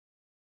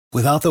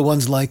Without the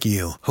ones like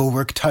you, who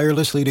work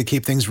tirelessly to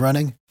keep things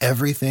running,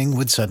 everything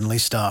would suddenly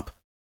stop.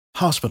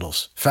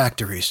 Hospitals,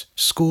 factories,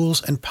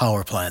 schools, and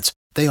power plants,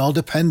 they all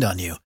depend on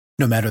you.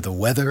 No matter the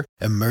weather,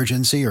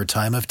 emergency, or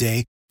time of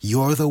day,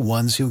 you're the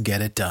ones who get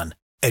it done.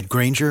 At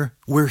Grainger,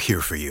 we're here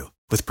for you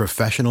with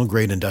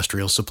professional-grade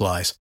industrial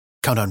supplies.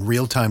 Count on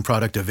real-time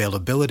product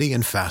availability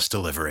and fast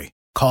delivery.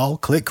 Call,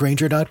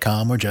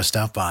 clickgrainger.com, or just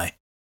stop by.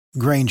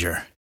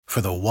 Grainger, for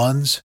the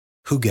ones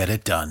who get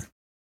it done.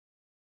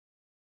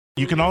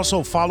 You can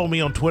also follow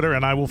me on Twitter,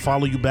 and I will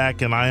follow you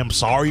back. And I am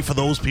sorry for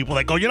those people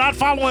that go, "You're not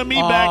following me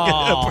back,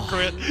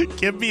 hypocrite."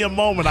 Give me a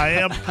moment. I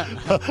am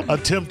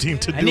attempting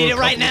to do I need a it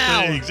right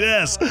couple now. things.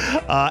 Yes.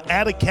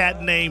 At a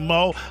cat named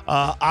Mo.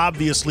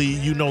 Obviously,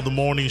 you know the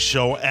morning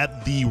show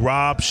at The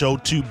Rob Show,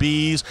 2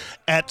 B's,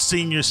 at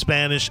Senior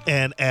Spanish,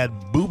 and at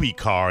Booby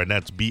Car, and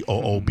that's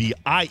Boobie,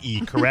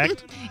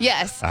 correct?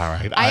 Yes. All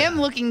right. I am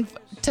looking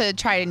to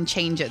try and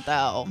change it,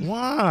 though.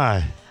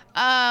 Why?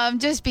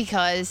 Just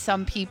because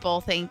some people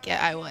think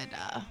I would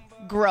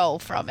grow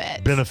from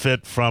it.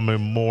 Benefit from a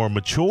more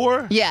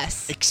mature?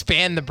 Yes.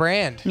 Expand the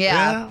brand.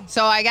 Yeah.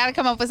 So I got to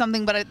come up with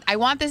something, but I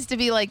want this to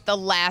be like the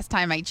last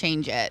time I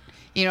change it.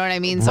 You know what I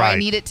mean? So Right. I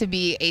need it to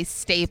be a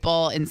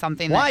staple in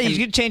something. Why? That You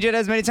can change it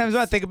as many times as you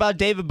want. Think about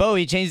David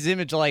Bowie. He changed his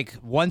image like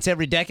once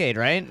every decade,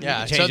 right?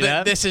 Yeah, Change so it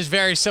up. this is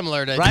very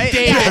similar to Right?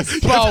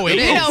 David Bowie.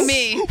 You know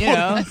me. You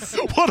know,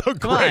 What a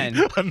great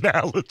on.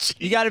 analogy.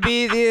 you got to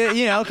be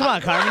the, come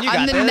on, Carmen, you got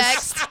I'm the this.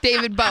 next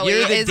David Bowie.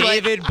 You're the is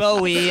David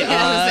Bowie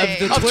Yeah, of say.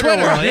 the Of Twitter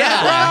Twitter. world.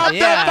 Yeah, Rob, yeah.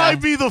 that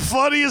might be the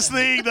funniest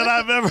thing that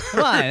I've ever heard.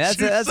 Come on, that's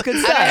good I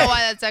stuff. don't know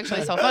why that's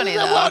actually so funny,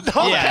 though. Yeah,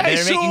 Okay,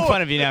 they're making sure.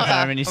 fun of you now,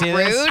 Carmen. You see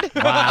this? Rude?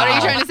 Wow. What are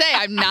you trying to say?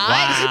 I'm not?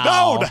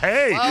 Wow. No,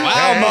 hey.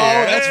 Wow,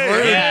 Mo, that's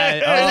rude.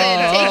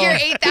 Yeah. Listen, take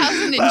your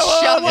 8,000 and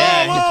shove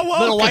Yeah, it. whoa.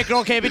 little white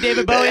girl can't be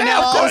David Bowie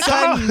now. All of a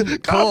sudden,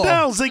 Calm cool.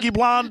 down, Ziggy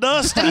Blonde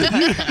Dust. You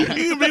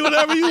can be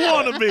whatever you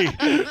want to be.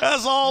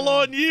 That's all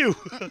on you.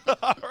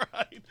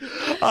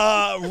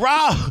 All right,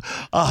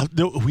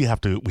 Rob. We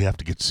have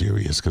to get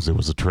serious because there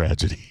was a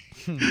tragedy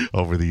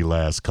over the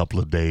last couple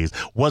of days.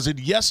 Was it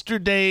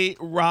yesterday,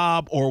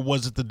 Rob, or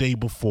was it the day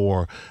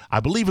before? I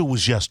believe it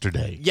was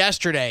yesterday.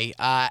 Yesterday,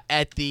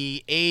 at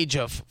the age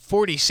of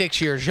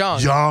 46 years young,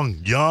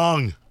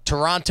 Young.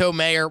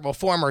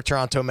 former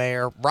Toronto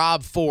Mayor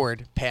Rob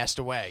Ford passed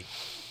away.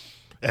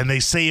 And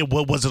they say,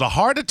 was it a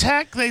heart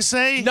attack, they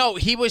say? No,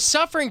 he was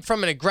suffering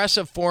from an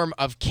aggressive form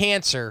of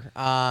cancer,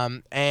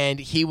 and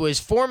he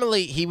was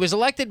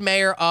elected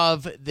mayor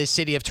of the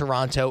city of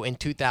Toronto in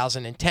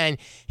 2010.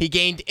 He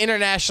gained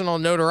international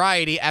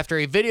notoriety after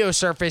a video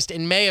surfaced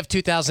in May of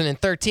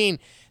 2013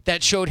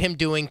 that showed him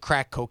doing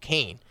crack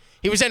cocaine.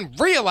 He was then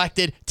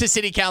re-elected to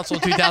city council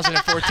in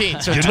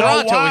 2014. So You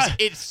know Toronto why?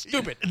 it's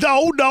stupid.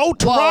 No,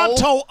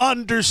 Toronto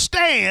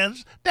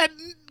understands that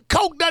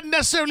coke doesn't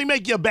necessarily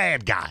make you a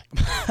bad guy.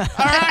 All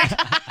right?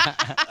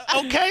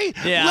 Okay?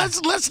 Yeah.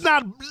 Let's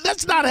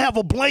not have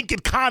a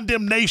blanket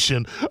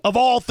condemnation of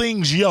all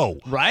things yo.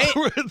 Right?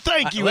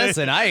 Thank you.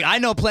 Listen, I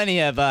know plenty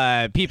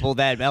of people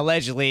that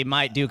allegedly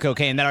might do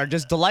cocaine that are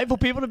just delightful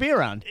people to be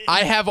around.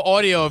 I have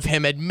audio of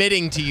him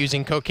admitting to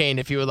using cocaine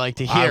if you would like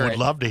to hear I would it.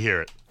 love to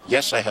hear it.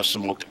 Yes, I have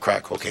smoked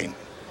crack cocaine.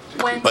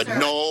 When, But sir?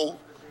 no,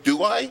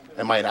 do I?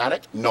 Am I an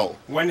addict? No.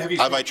 When have you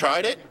Have I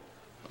tried it?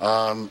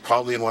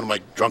 Probably in one of my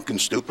drunken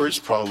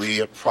stupors, probably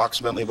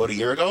approximately about a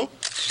year ago.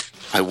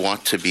 I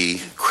want to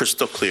be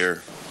crystal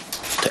clear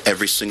to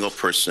every single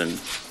person.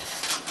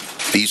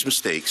 These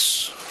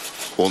mistakes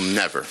will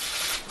never,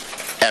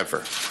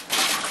 ever,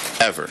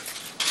 ever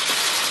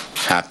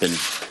happen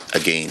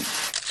again.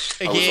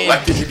 I was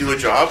elected to do a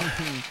job,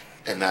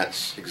 and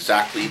that's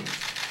exactly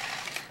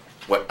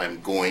what I'm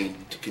going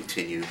to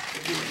continue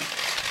doing.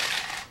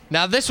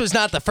 Now, this was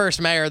not the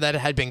first mayor that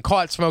had been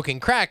caught smoking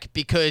crack,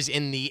 because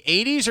in the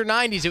 80s or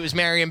 90s, it was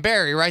Marion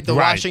Barry, right? The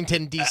Right.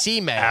 Washington,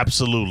 D.C. mayor.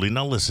 Absolutely.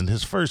 Now, listen,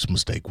 his first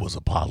mistake was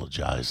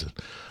apologizing.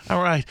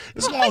 All right?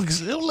 As long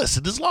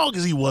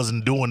as he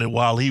wasn't doing it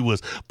while he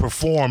was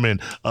performing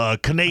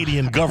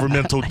Canadian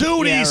governmental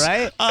duties,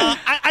 Yeah, right?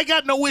 I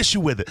got no issue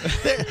with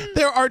it.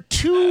 There are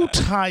two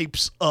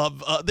types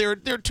of there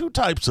are two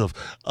types of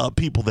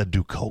people that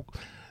do coke.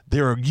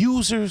 There are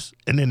users,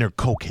 and then there are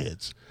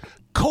cokeheads.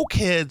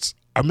 Cokeheads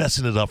are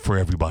messing it up for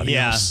everybody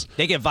else.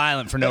 They get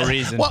violent for no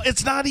reason. Well,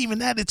 it's not even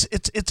that.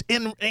 It's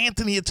in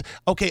Anthony. It's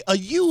okay.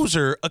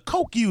 A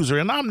coke user,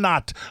 and I'm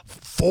not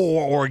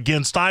for or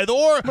against either.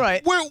 Or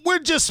Right. We're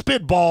just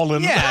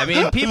spitballing. yeah, I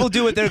mean, people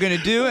do what they're going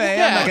to do.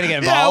 Hey, I'm not going to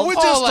get involved. Yeah, we're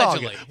just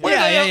Allegedly. talking. We're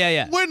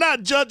Yeah. We're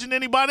not judging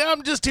anybody.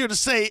 I'm just here to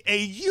say a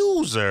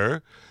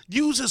user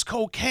uses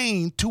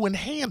cocaine to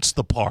enhance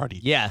the party.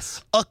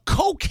 Yes. A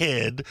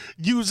cokehead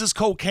uses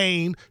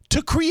cocaine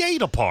to create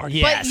a party.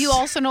 Yes. But you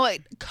also know what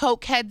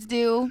cokeheads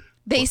do?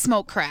 They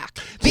smoke crack.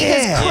 Because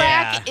Yeah.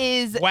 crack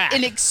is Whack.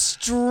 an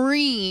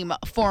extreme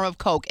form of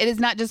coke. It is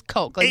not just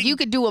coke. Like, you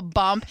could do a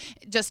bump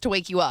just to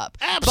wake you up.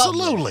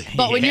 Absolutely.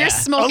 But when Yeah. you're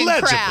smoking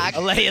Allegedly. crack.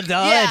 Allegedly.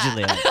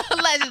 Yeah,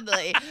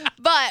 allegedly.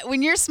 But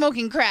when you're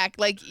smoking crack,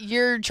 like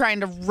you're trying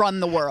to run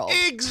the world.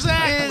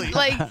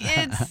 Exactly.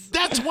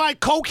 That's why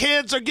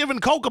cokeheads are giving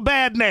coke a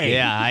bad name.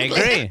 Yeah, I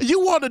agree.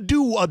 You want to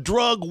do a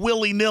drug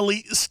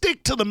willy-nilly,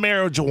 stick to the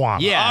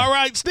marijuana. Yeah. All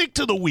right, stick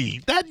to the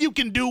weed. That you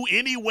can do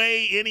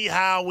anyway,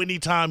 anyhow,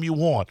 anytime you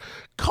want.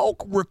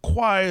 Coke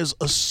requires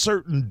a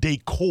certain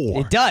decor.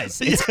 It does.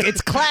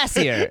 It's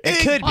classier.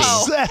 It could be.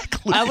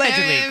 Exactly.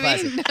 Allegedly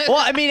classier. Well,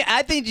 I mean,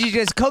 I think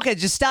cokeheads,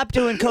 just stop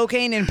doing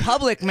cocaine in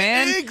public,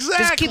 man. Exactly.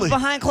 Just keep it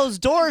behind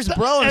closed doors,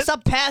 bro, and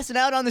stop passing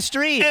out on the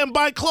street. And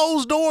by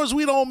closed doors,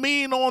 we don't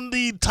mean on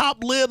the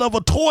top lid of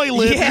a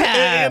toilet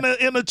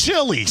in a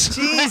Chili's.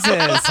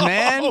 Jesus,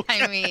 man.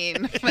 I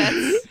mean,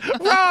 that's...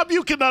 Rob,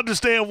 you can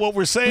understand what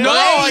we're saying. No,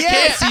 I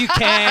yes, can't. you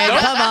can.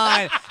 Come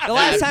on. The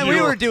last time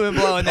we were doing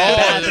blow in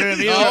that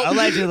bathroom,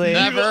 allegedly.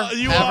 Never,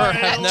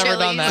 have never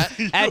done that.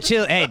 At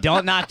Chili, hey,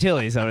 don't knock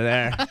Chili's over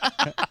there.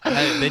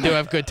 They do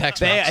have good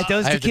Tex-Mex.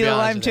 Those I have to be tequila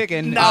honest lime with you.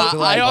 chicken.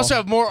 I also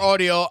have more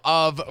audio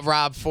of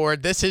Rob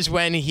Ford. This is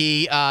when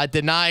he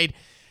denied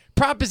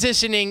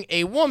propositioning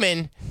a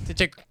woman to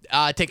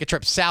take a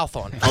trip south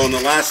on. Oh, and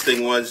the last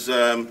thing was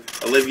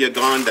Olivia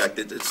Gondak.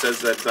 It says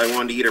that I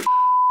wanted to eat her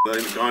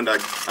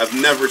Gondak. I've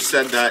never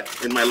said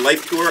that in my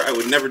life to her. I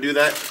would never do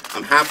that.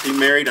 I'm happily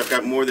married. I've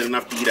got more than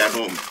enough to eat at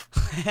home.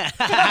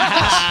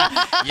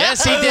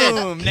 Yes, he did.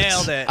 Boom,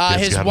 nailed it.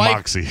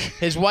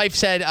 His wife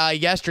said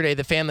yesterday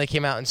the family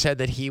came out and said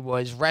that he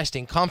was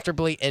resting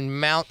comfortably in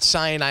Mount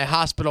Sinai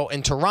Hospital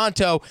in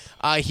Toronto.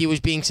 He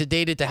was being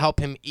sedated to help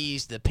him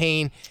ease the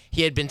pain.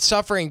 He had been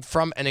suffering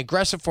from an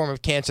aggressive form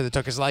of cancer that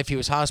took his life. He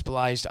was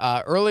hospitalized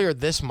earlier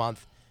this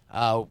month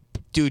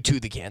due to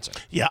the cancer.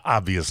 Yeah,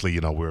 obviously,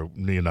 we're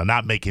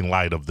not making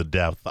light of the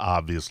death.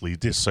 Obviously,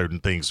 there's certain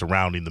things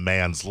surrounding the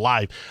man's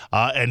life,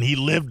 and he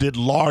lived it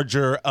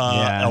larger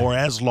or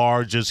as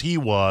large as he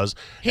was.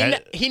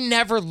 He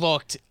never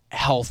looked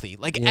healthy.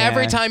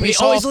 Every time you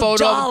saw a always looked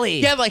photo,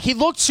 jolly. like he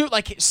looked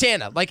like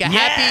Santa, like a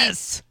happy,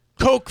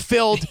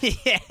 Coke-filled,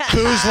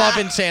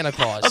 booze-loving Santa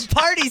Claus. A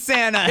party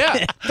Santa.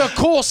 Yeah, the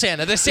cool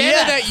Santa, the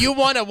Santa that you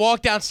want to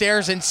walk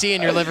downstairs and see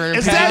in your living room.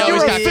 Is that your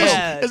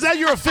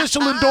Coke.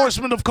 official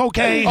endorsement of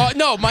cocaine?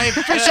 No, my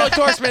official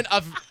endorsement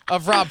of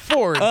Rob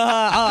Ford.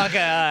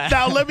 Okay.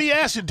 Now, let me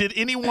ask you, did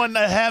anyone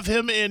have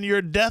him in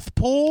your death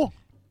pool?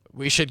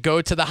 We should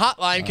go to the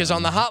hotline because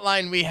on the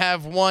hotline we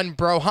have one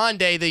Bro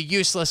Hyundai, the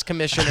useless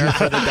commissioner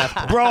for the death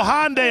pool. Bro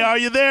Hyundai, are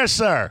you there,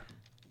 sir?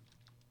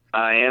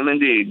 I am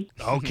indeed.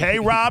 Okay,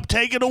 Rob,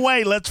 take it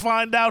away. Let's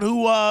find out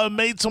who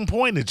made some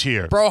pointage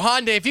here. Bro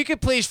Hyundai, if you could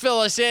please fill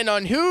us in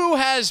on who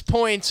has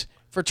points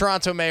for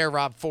Toronto Mayor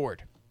Rob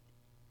Ford.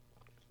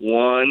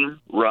 One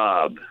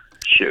Rob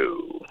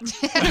show.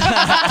 Say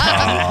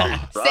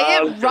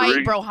it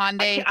right, Bro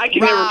Hyundai. I can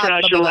never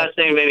pronounce your last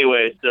name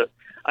anyway, so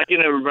I can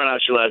never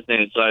pronounce your last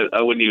name, so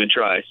I wouldn't even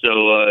try.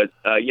 So,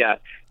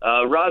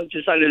 Rob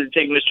decided to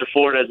take Mr.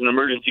 Ford as an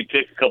emergency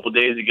pick a couple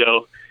days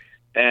ago,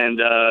 and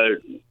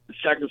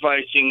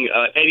sacrificing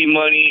Eddie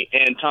Money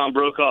and Tom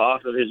Brokaw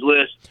off of his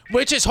list.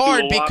 Which is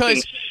hard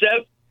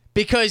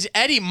because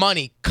Eddie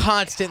Money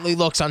constantly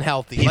looks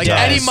unhealthy. He does.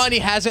 Eddie Money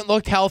hasn't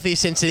looked healthy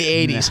since the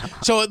 80s. No.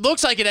 So it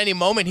looks like at any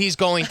moment he's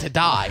going to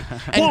die.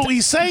 And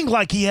he's saying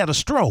like he had a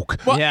stroke.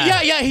 Well,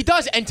 yeah, he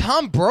does. And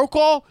Tom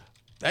Brokaw,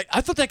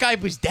 I thought that guy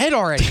was dead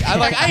already.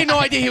 I had no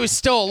idea he was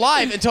still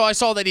alive until I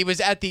saw that he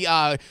was at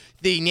the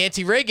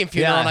Nancy Reagan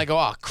funeral, and I go,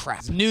 oh,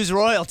 crap. News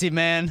royalty,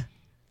 man.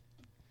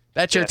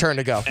 That's your turn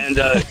to go. And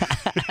so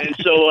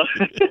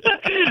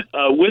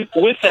with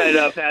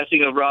that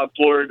passing of Rob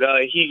Ford,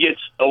 he gets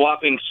a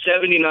whopping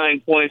 79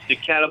 points to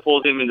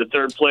catapult him into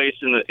third place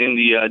in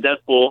the death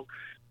pool,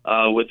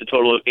 with a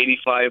total of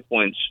 85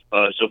 points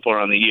so far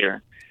on the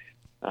year.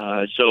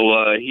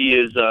 So he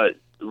is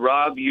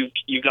Rob. You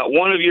got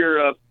one of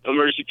your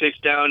emergency picks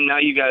down. Now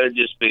you got to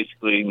just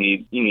basically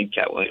need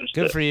Cat Williams.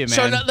 Good for you, man.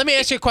 So let me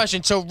ask you a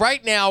question. So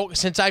right now,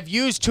 since I've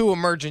used 2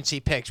 emergency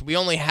picks, we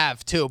only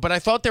have 2. But I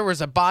thought there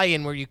was a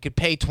buy-in where you could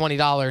pay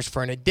 $20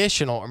 for an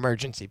additional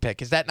emergency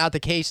pick. Is that not the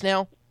case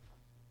now?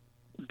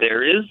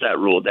 There is that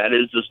rule. That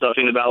is the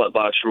stuffing the ballot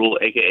box rule,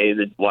 aka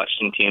the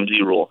Washington TMZ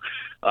rule.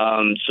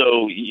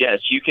 So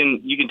yes, you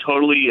can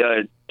totally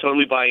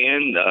buy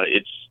in.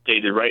 It's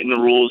stated right in the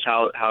rules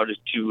how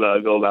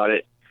to go about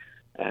it,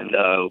 and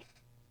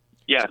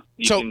you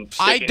can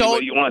stick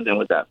anybody you want then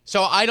with that.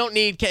 So I don't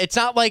need. It's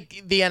not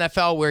like the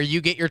NFL where you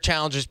get your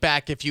challenges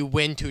back if you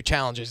win 2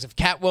 challenges. If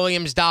Cat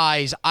Williams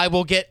dies, I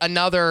will get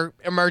another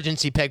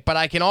emergency pick, but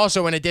I can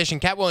also, in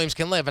addition, Cat Williams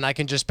can live, and I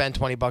can just spend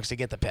 $20 to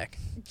get the pick.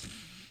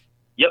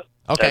 Yep.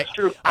 Okay. That's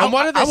true. I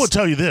will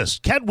tell you this.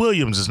 Cat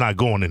Williams is not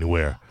going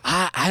anywhere.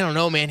 I don't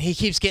know, man. He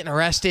keeps getting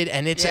arrested,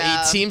 and it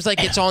seems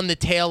like it's on the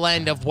tail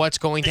end of what's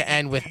going to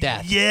end with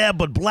death. Yeah,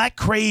 but Black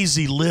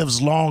Crazy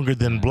lives longer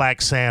than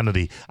Black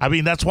Sanity. I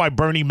mean, that's why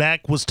Bernie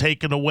Mac was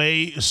taken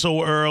away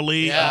so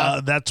early.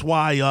 Yeah. That's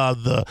why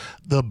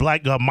the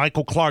Black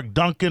Michael Clark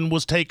Duncan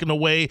was taken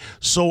away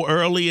so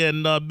early,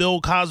 and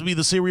Bill Cosby,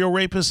 the serial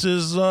rapist,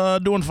 is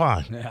doing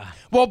fine. Yeah.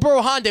 Well,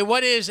 Bro Hyundai,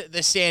 what is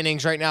the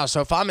standings right now?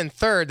 So if I'm in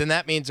third, then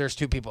that means there's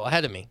 2 people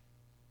ahead of me.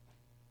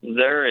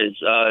 there is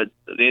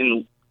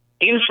in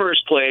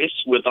first place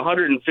with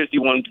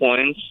 151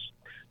 points,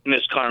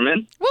 Miss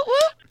Carmin. Whoop,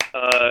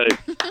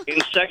 whoop. In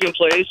second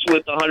place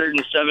with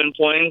 107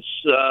 points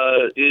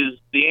is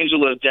the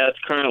Angel of Death,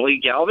 currently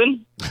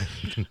Galvin.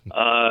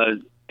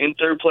 In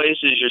third place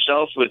is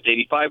yourself with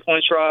 85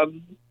 points, Rob.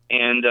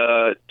 And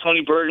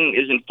Tony Burton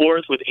is in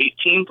fourth with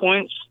 18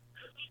 points.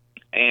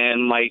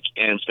 And Mike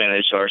and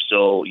Spanish are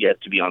still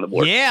yet to be on the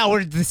board. Yeah,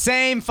 we're the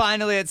same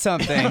finally at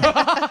something.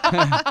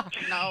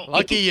 No.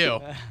 Lucky you.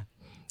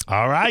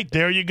 All right,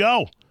 there you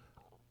go.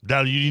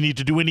 Now, you need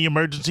to do any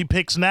emergency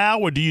picks now,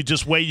 or do you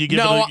just wait? You give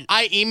No, it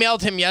I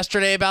emailed him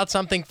yesterday about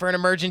something for an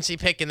emergency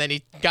pick, and then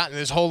he got in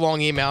this whole long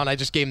email, and I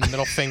just gave him the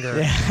middle finger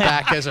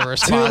back as a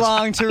response. Too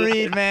long to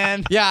read,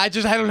 man. Yeah, I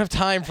don't have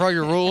time for all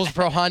your rules,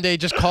 Pro Hyundai.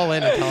 Just call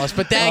in and tell us.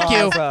 But thank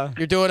you. Awesome.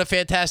 You're doing a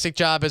fantastic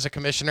job as a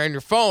commissioner, and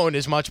your phone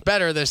is much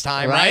better this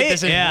time, right? Right?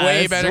 This is Yeah, way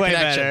this is better way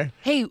connection. better.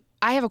 Hey,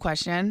 I have a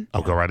question.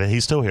 Oh, go right ahead.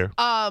 He's still here.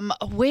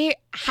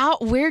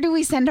 Where do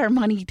we send our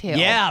money to?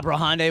 Yeah, Bro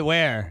Hyundai,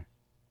 where?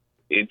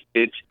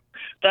 It's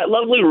that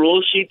lovely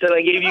rule sheet that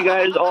I gave you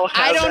guys all.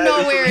 I don't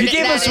know where You it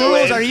gave us is.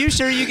 rules. Are you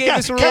sure you gave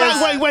us rules? Can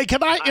I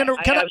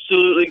I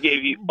absolutely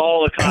gave you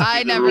all a copy I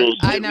of never- the rules.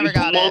 I never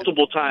got it.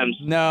 multiple times.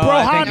 No, Bro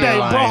I think you're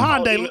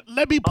lying. Hyundai,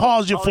 let me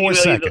pause you I'll for a email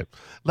you second.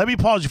 Let me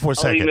pause you for a I'll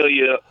second. email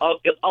you.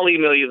 I'll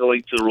email you the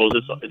link to the rules.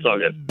 It's all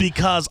good.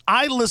 Because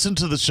I listen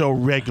to the show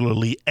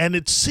regularly, and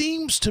it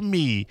seems to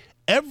me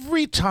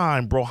every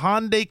time Bro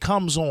Hyundai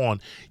comes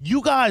on,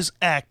 you guys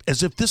act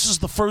as if this is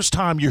the first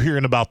time you're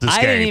hearing about this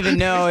I game. didn't even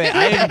know it.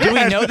 Do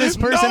we know this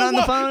person on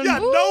the phone? Yeah,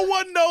 no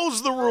one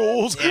knows the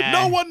rules. Yeah.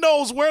 No one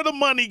knows where the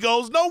money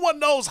goes. No one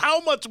knows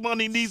how much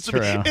money needs to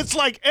True. be. It's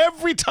like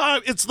every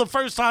time, it's the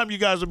first time you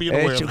guys are being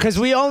aware of it. Because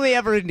we only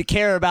ever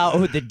care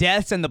about the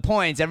deaths and the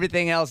points.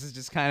 Everything else is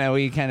just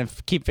we kind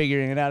of keep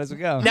figuring it out as we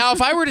go. Now,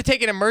 if I were to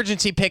take an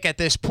emergency pick at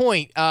this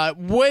point,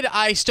 would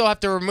I still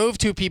have to remove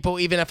two people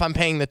even if I'm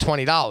paying the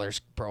 $20,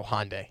 Bro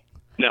Hyundai?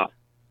 No,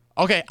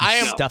 Okay, I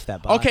am. Stuff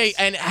that box. Okay,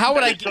 and how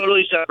would I? it's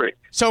totally separate.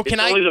 So can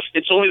I?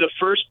 It's only the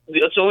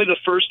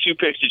first two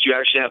picks that you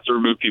actually have to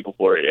remove people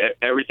for.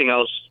 Everything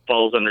else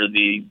falls under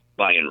the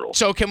buy-in rule.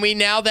 So can we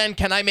now then?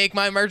 Can I make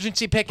my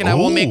emergency pick and I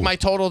will make my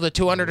total the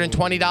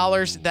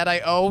 $220 that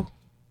I owe?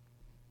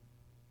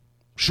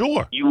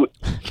 Sure. You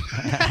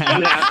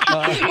have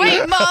to.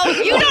 Wait, Mo,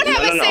 you don't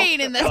have No, a no.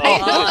 saying in this.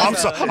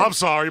 I'm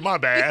sorry. My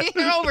bad.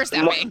 You're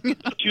overstepping.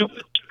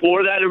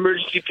 For that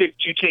emergency pick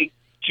to take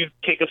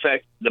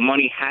effect, the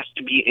money has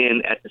to be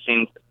in at the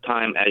same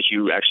time as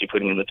you actually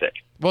putting in the pick.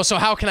 Well, so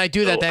how can I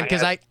do that So then?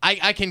 Because I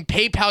can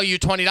PayPal you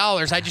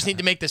 $20. I just need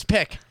to make this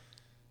pick.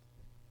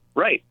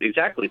 Right,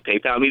 exactly.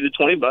 PayPal me the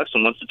 $20,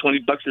 and once the $20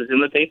 is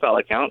in the PayPal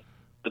account,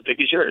 the pick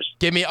is yours.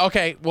 Give me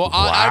okay. Well,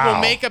 I will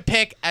Wow. make a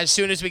pick as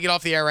soon as we get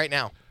off the air right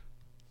now.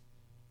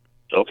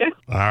 Okay.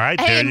 All right.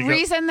 Hey, There and you go.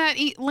 resend that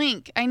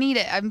link. I need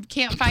it. I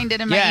can't find it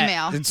in my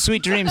Yeah. email.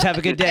 Sweet dreams. Have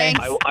a good day.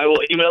 Thanks. I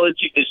will email it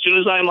to you. As soon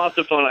as I'm off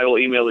the phone, I will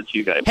email it to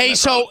you guys. Hey, I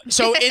so promise.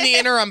 in the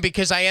interim,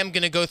 because I am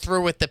going to go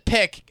through with the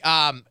pick,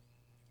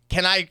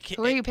 can I?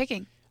 Who are you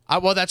picking?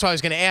 Well, that's what I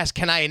was going to ask.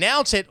 Can I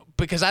announce it?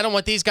 Because I don't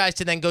want these guys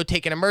to then go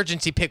take an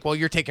emergency pick while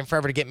you're taking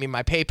forever to get me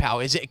my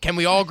PayPal. Is it? Can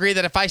we all agree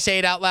that if I say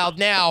it out loud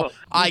now,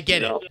 I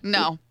get No. it?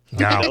 No.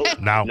 No. I Well,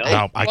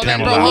 can't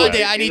then, allow Bro that.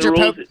 Hyundai, I need The your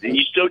rules, po-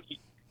 you still.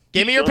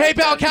 Give me your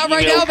PayPal account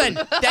right now, then.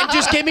 Then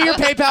just give me your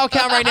PayPal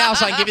account right now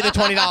so I can give you the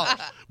 $20.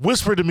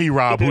 Whisper to me,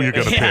 Rob, who you're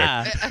going to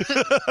Yeah. pick.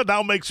 And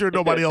I'll make sure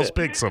nobody else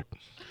picks him.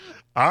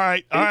 All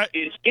right.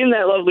 It's in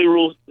that lovely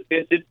rules.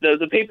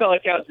 The PayPal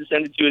account to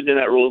send it to is in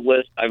that rules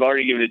list. I've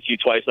already given it to you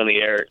twice on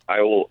the air.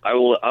 I'll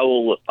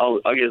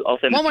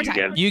send it One more to you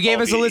time. again. You gave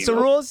I'll us a be list of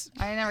email. rules?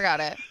 I never got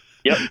it.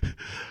 Yep.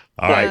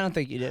 All I right. don't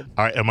think you did.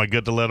 All right. Am I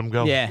good to let him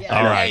go? Yeah.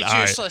 All right. It's All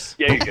right. useless.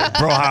 Yeah, you're good.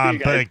 Brohan, You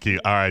guys. thank you.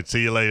 All right,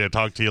 see you later.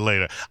 Talk to you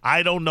later.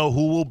 I don't know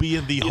who will be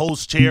in the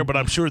host chair, but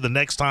I'm sure the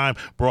next time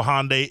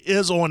Brohande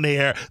is on the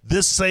air,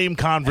 this same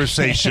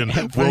conversation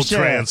will sure.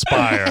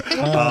 transpire.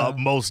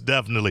 Most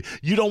definitely.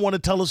 You don't want to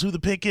tell us who the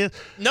pick is?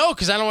 No,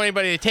 because I don't want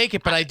anybody to take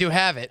it, but I do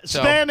have it. So.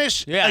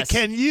 Spanish, Yes.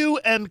 can you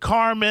and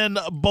Carmen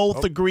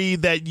both agree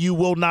that you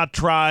will not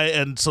try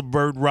and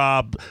subvert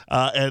Rob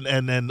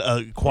and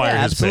acquire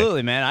Yeah, his pick?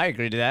 absolutely, man. I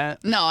agree to that.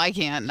 No, I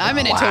can't. I'm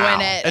in it to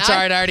win it. It's all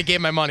right. I already gave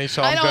my money,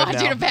 so I I'm don't good want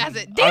now. you to pass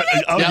it. Damn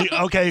it!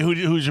 Okay,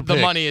 who's your The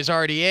pick? money is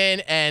already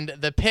in, and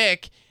the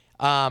pick,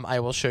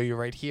 I will show you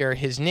right here.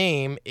 His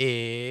name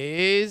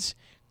is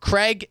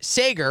Craig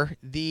Sager,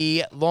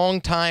 the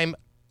longtime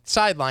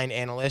sideline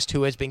analyst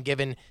who has been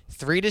given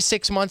 3 to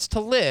 6 months to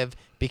live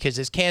because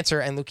his cancer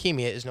and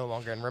leukemia is no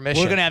longer in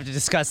remission. We're going to have to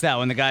discuss that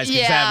when the guys,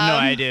 because I Yeah. have no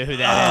idea who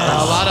that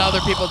is. A lot of other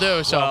people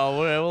do. So So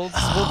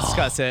we'll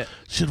discuss it.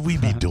 Should we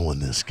be doing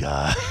this,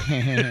 guy?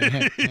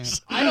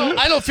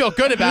 I don't feel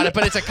good about it,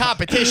 but it's a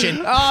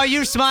competition. Oh,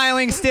 you're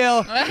smiling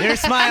still. You're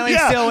smiling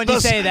still when you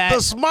say that.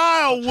 The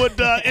smile would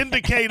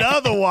indicate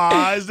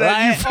otherwise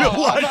that you Right?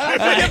 feel like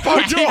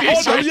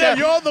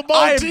you're on the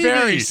I am TV.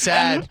 very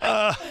sad.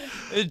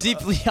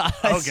 Deeply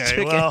honest.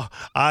 Okay, well,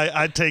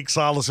 I take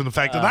solace in the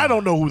fact that I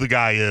don't know who the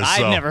guy is.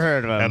 I've never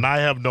heard of him. And I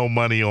have no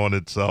money on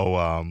it,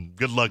 so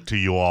good luck to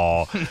you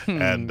all.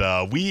 And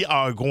we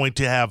are going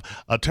to have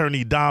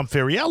attorney Dom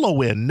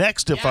Ferriello in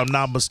next, if I'm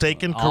not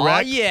mistaken,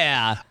 correct? Oh,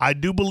 yeah. I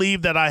do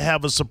believe that I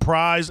have a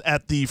surprise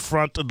at the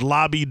front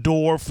lobby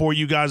door for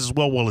you guys as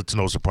well. Well, it's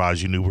no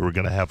surprise. You knew we were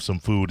going to have some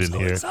food in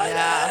here. Excited.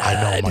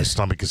 I know, my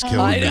stomach is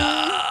killing me.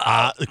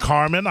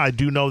 Carmen, I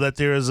do know that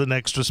there is an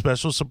extra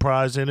special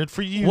surprise in it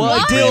for you.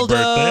 What? Happy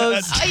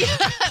Dildos.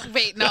 birthday.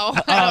 Wait, no.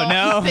 Oh,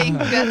 no? I think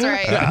that's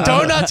right.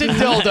 Donuts and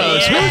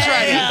dildos. Who's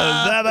ready?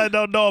 That I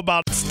don't know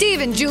about.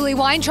 Steve and Julie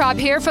Weintraub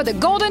here for the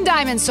Golden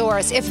Diamond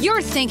Source. If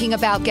you're thinking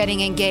about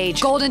getting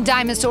engaged, Golden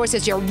Diamond Source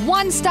is your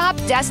one-stop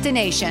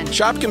destination.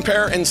 Shop,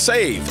 compare, and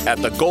save at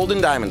the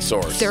Golden Diamond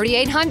Source.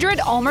 3800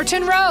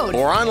 Almerton Road.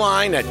 Or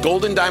online at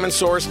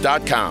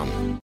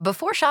goldendiamondsource.com.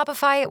 Before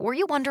Shopify, were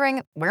you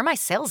wondering, where are my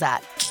sales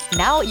at?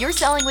 Now you're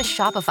selling with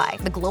Shopify,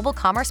 the global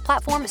commerce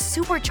platform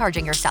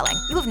supercharging your selling.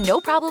 You have no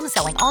problem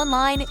selling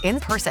online, in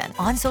person,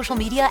 on social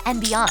media,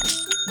 and beyond.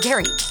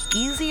 Gary,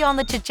 easy on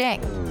the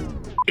cha-ching.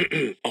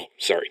 Oh,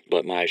 sorry,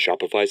 but my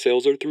Shopify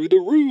sales are through the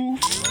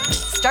roof.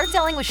 Start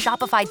selling with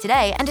Shopify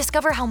today and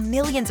discover how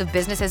millions of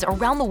businesses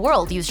around the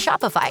world use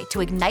Shopify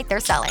to ignite their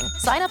selling.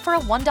 Sign up for a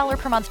 $1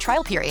 per month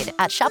trial period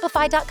at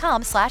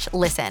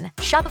shopify.com/listen.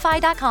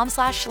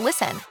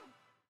 Shopify.com/listen.